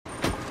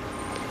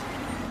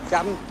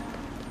Captain?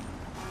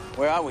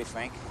 Where are we,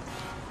 Frank?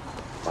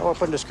 Well, we're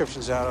putting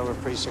descriptions out over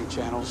precinct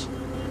channels.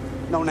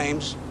 No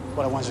names,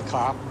 but one's a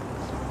cop.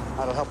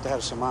 That'll help to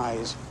have some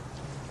eyes.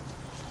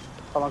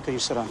 How long can you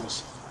sit on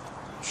this?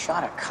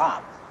 Shot a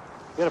cop.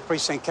 You're the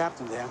precinct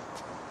captain, Dan.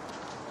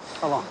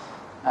 How long?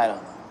 I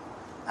don't know.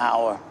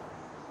 Hour.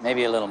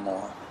 Maybe a little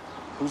more.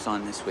 Who's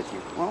on this with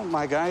you? Well,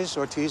 my guys,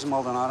 Ortiz and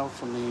Maldonado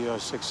from the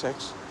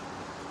 6-6.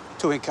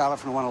 2 in Cala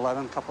from the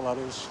 111, a couple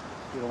others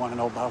you don't want to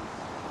know about.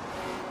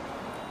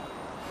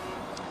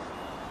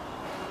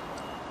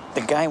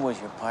 The guy was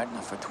your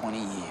partner for 20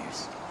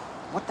 years.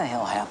 What the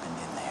hell happened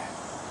in there?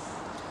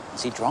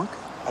 Is he drunk?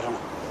 I don't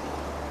know.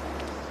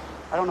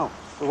 I don't know.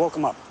 We woke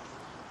him up.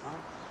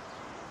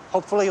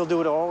 Hopefully he'll do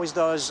what he always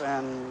does,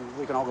 and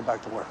we can all go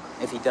back to work.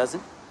 If he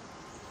doesn't?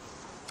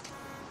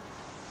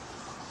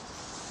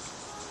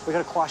 We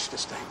gotta quash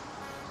this thing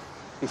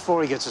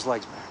before he gets his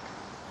legs back.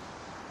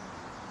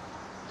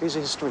 These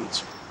are his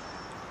streets.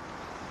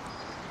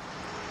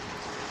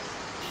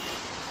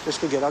 This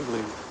could get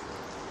ugly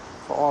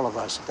for all of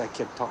us if that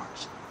kid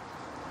talks.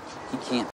 He can't